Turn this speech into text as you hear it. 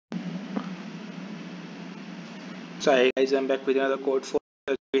So hi guys, I'm back with another code for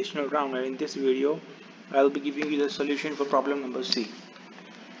educational round, and in this video I'll be giving you the solution for problem number C.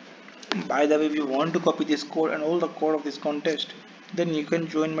 By the way, if you want to copy this code and all the code of this contest, then you can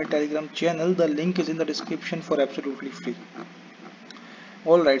join my Telegram channel. The link is in the description for absolutely free.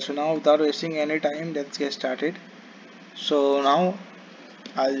 Alright, so now without wasting any time, let's get started. So now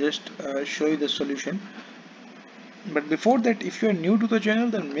I'll just show you the solution. But before that, if you are new to the channel,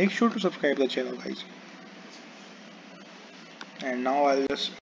 then make sure to subscribe the channel, guys. And now I'll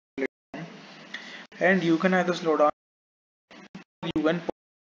just, and you can either slow down, you can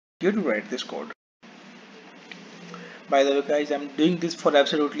here to write this code. By the way guys, I'm doing this for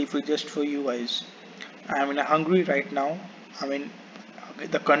absolutely free, just for you guys. I'm in Hungary right now. I'm in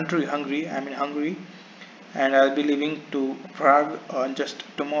the country Hungary. I'm in Hungary and I'll be leaving to Prague just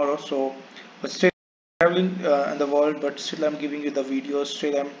tomorrow. So but still traveling in the world, but still I'm giving you the videos,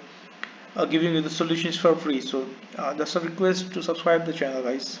 still I'm giving you the solutions for free. So just a request to subscribe the channel,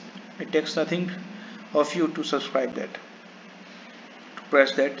 guys. It takes nothing of you to subscribe that, to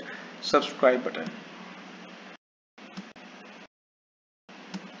press that subscribe button.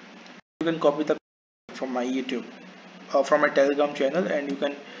 You can copy the from my YouTube from my Telegram channel, and you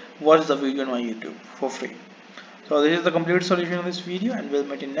can watch the video on my YouTube for free. So this is the complete solution of this video, and we'll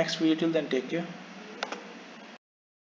meet in next video. Till then, take care.